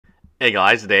Hey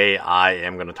guys, today I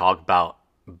am going to talk about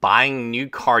buying new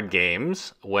card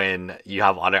games when you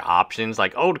have other options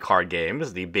like old card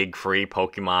games, the big free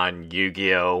Pokemon,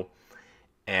 Yu-Gi-Oh,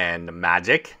 and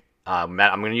Magic. I'm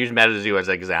going to use MetaZoo as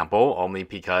an example only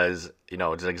because,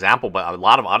 it's an example, but a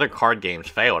lot of other card games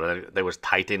failed. There was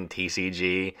Titan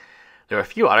TCG. There were a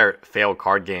few other failed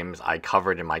card games I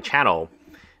covered in my channel.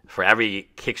 For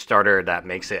every Kickstarter that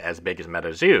makes it as big as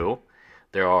MetaZoo,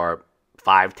 there are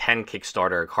 5-10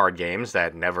 Kickstarter card games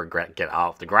that never get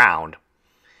off the ground.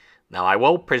 Now, I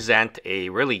will present a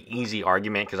really easy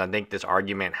argument because I think this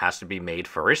argument has to be made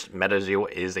first. MetaZoo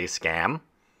is a scam.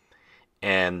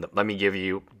 And let me give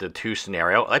you the two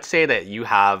scenarios. Let's say that you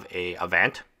have an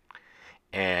event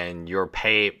and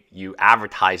you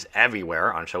advertise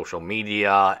everywhere on social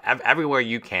media, everywhere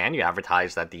you can. You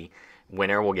advertise that the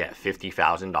winner will get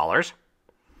 $50,000,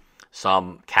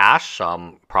 some cash,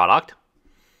 some product.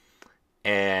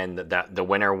 And that the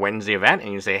winner wins the event,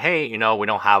 and you say, hey, we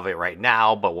don't have it right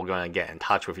now, but we're going to get in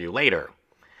touch with you later.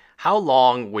 How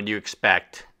long would you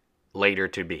expect later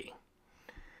to be?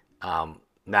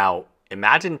 Now,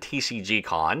 imagine TCG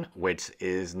Con, which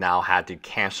is now had to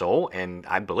cancel, and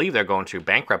I believe they're going through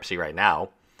bankruptcy right now.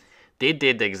 They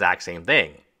did the exact same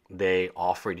thing. They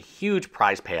offered huge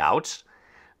prize payouts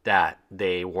that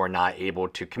they were not able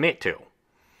to commit to.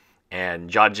 And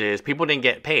judges, people didn't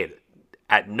get paid.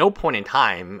 At no point in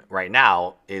time right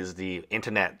now is the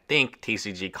internet think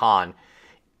TCG Con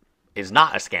is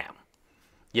not a scam.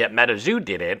 Yet MetaZoo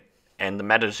did it, and the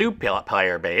MetaZoo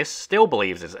player base still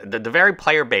believes it's the very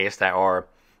player base that are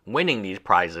winning these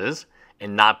prizes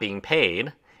and not being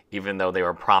paid, even though they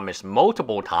were promised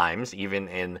multiple times, even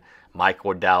in Mike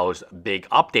Waddell's big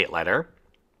update letter.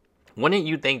 Wouldn't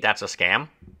you think that's a scam?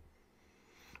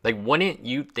 Wouldn't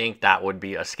you think that would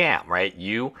be a scam, right?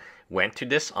 You went to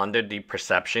this under the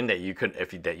perception that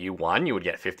that you won, you would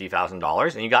get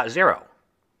 $50,000, and you got zero.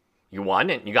 You won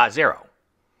and you got zero,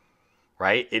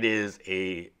 right? It is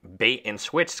a bait and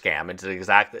switch scam. It's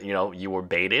exactly, you were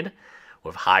baited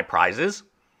with high prizes.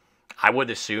 I would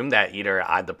assume that either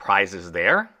the prize is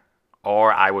there,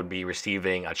 or I would be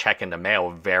receiving a check in the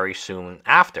mail very soon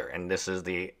after. And this is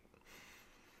the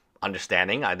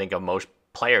understanding, I think, of most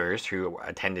players who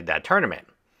attended that tournament.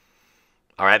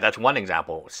 All right, that's one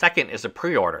example. Second is the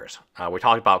pre-orders. We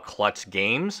talked about Clutch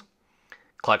Games,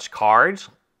 Clutch Cards,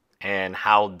 and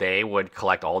how they would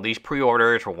collect all these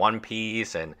pre-orders for One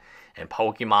Piece and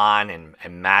Pokemon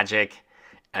and Magic,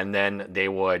 and then they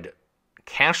would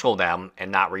cancel them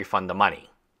and not refund the money.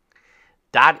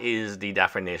 That is the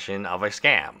definition of a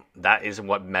scam. That is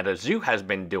what MetaZoo has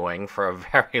been doing for a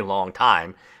very long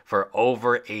time, for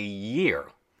over a year.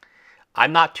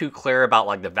 I'm not too clear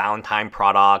about the Valentine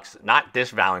products, not this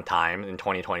Valentine in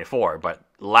 2024, but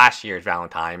last year's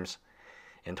Valentine's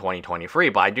in 2023.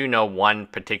 But I do know one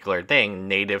particular thing,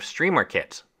 native streamer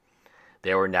kits.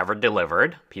 They were never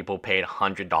delivered. People paid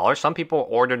 $100. Some people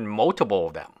ordered multiple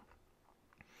of them.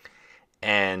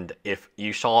 And if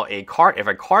you saw if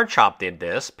a card shop did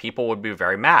this, people would be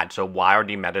very mad. So why are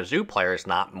the MetaZoo players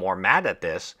not more mad at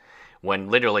this when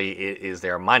literally it is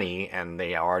their money and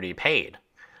they already paid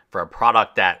for a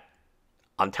product that,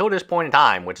 until this point in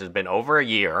time, which has been over a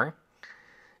year,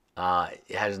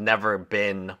 has never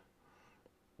been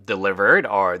delivered,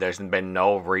 or there's been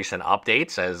no recent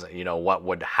updates as, what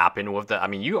would happen with the... I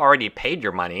mean, you already paid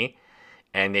your money,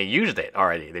 and they used it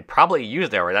already. They probably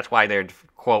used it already. That's why they're,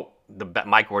 quote,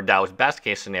 Mike Waddell's best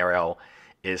case scenario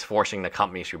is forcing the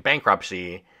company through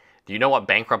bankruptcy. Do you know what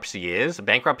bankruptcy is?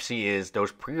 Bankruptcy is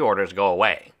those pre-orders go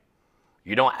away.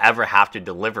 You don't ever have to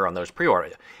deliver on those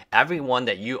pre-orders. Everyone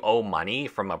that you owe money,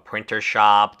 from a printer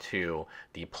shop to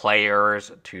the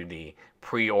players to the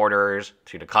pre-orders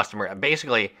to the customer,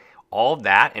 basically all of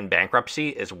that in bankruptcy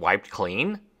is wiped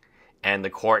clean, and the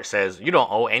court says you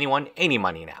don't owe anyone any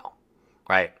money now,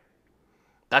 right?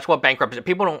 That's what bankruptcy...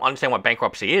 People don't understand what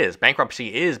bankruptcy is.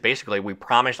 Bankruptcy is basically, we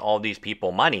promised all these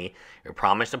people money. We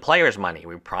promised the players money.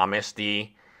 We promised the...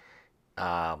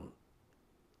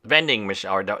 vending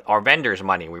machine, or our vendors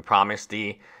money. We promised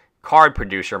the card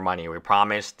producer money. We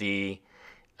promised the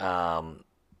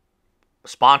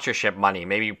sponsorship money.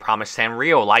 Maybe we promised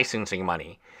Sanrio licensing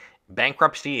money.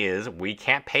 Bankruptcy is, we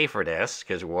can't pay for this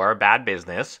because we're a bad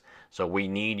business, so we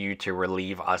need you to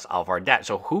relieve us of our debt.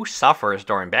 So who suffers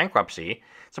during bankruptcy?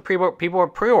 It's the people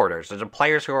with pre-orders. It's the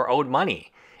players who are owed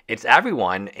money. It's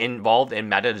everyone involved in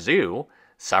MetaZoo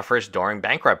suffers during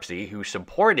bankruptcy who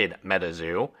supported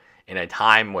MetaZoo in a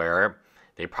time where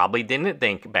they probably didn't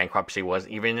think bankruptcy was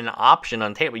even an option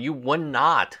on the table. You would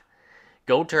not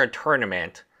go to a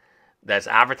tournament that's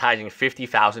advertising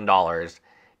 $50,000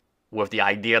 with the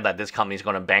idea that this company is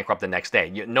going to bankrupt the next day.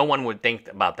 No one would think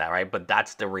about that, right? But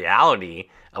that's the reality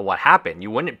of what happened.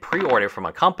 You wouldn't pre-order from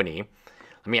a company.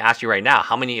 Let me ask you right now,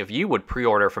 how many of you would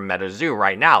pre-order from MetaZoo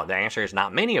right now? The answer is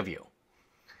not many of you.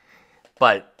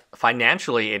 But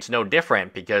financially, it's no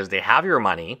different because they have your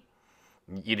money,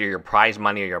 either your prize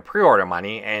money or your pre-order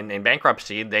money, and in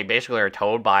bankruptcy, they basically are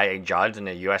told by a judge in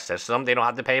the U.S. system they don't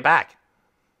have to pay back.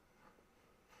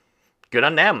 Good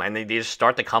on them, and they just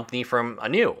start the company from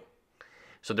anew.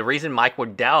 So the reason Mike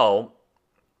Waddell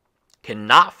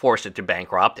cannot force it to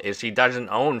bankrupt is he doesn't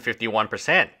own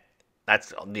 51%.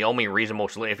 That's the only reasonable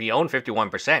solution. If he owned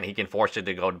 51%, he can force it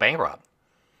to go bankrupt.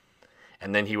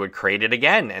 And then he would create it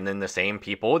again, and then the same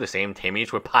people, the same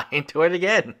Timmies would buy into it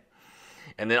again.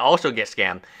 And then also get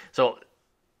scammed. So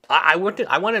I want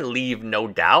to leave no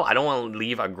doubt. I don't want to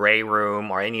leave a gray room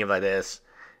or any of this.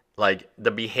 Like,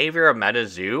 the behavior of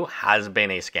MetaZoo has been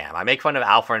a scam. I make fun of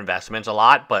Alpha Investments a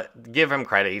lot, but give him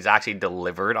credit. He's actually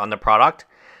delivered on the product.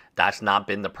 That's not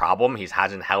been the problem. He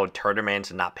hasn't held tournaments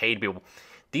and not paid people.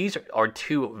 These are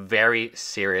two very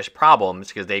serious problems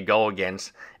because they go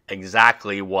against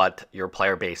exactly what your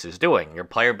player base is doing. Your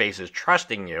player base is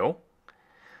trusting you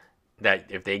that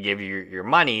if they give you your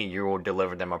money, you will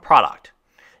deliver them a product.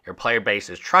 Your player base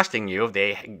is trusting you if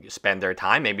they spend their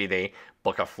time. Maybe they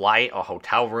book a flight or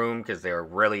hotel room because they're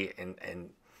really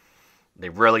they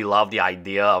really love the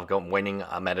idea of winning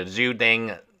a MetaZoo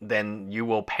thing. Then you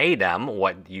will pay them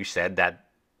what you said that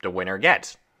the winner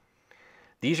gets.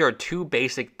 These are two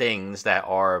basic things that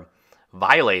are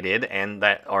violated and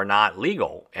that are not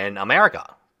legal in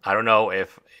America. I don't know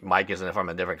if Mike isn't from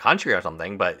a different country or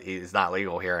something, but it's not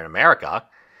legal here in America.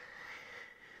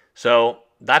 So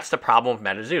that's the problem with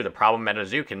MetaZoo. The problem with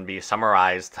MetaZoo can be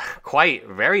summarized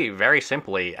very, very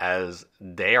simply as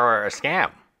they are a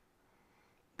scam.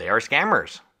 They are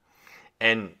scammers.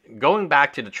 And going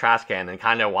back to the trash can and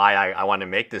kind of why I want to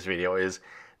make this video is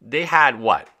they had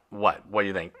what do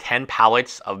you think? 10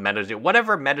 pallets of MetaZoo,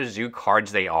 whatever MetaZoo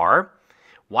cards they are.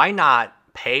 Why not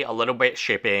pay a little bit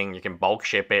shipping? You can bulk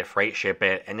ship it, freight ship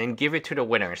it, and then give it to the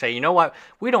winner and say, you know what?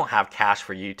 We don't have cash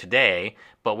for you today,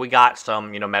 but we got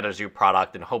some, MetaZoo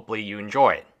product and hopefully you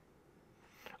enjoy it.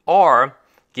 Or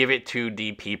give it to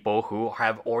the people who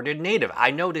have ordered native.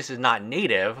 I know this is not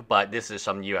native, but this is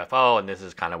some UFO and this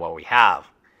is kind of what we have.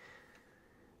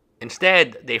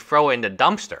 Instead, they throw it in the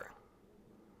dumpster.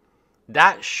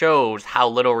 That shows how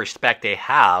little respect they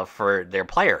have for their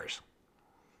players,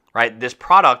 right? This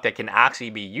product that can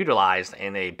actually be utilized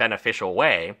in a beneficial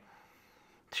way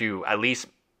to at least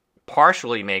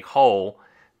partially make whole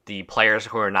the players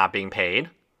who are not being paid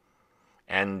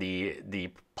and the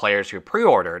players who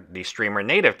pre-ordered the streamer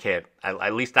native kit,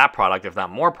 at least that product, if not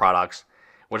more products,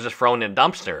 was just thrown in a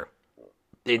dumpster.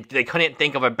 They couldn't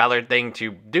think of a better thing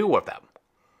to do with them,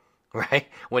 right?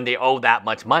 When they owe that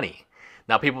much money.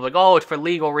 Now people are like, oh, it's for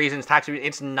legal reasons, tax reasons.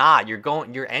 It's not.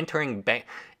 You're entering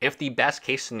if the best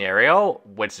case scenario,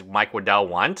 which Mike Waddell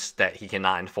wants, that he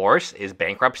cannot enforce, is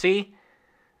bankruptcy,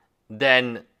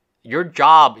 then your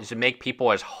job is to make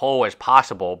people as whole as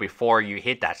possible before you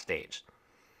hit that stage.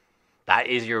 That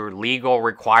is your legal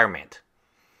requirement.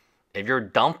 If you're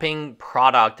dumping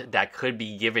product that could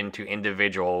be given to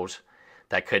individuals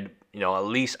that could, at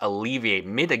least alleviate,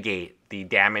 mitigate the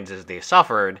damages they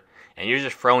suffered, and you're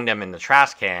just throwing them in the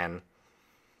trash can,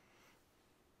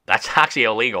 that's actually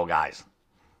illegal, guys.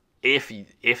 If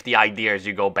the idea is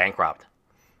you go bankrupt,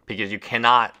 because you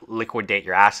cannot liquidate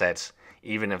your assets,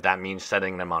 even if that means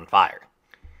setting them on fire.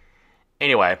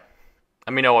 Anyway,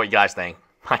 let me know what you guys think.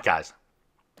 Bye, guys.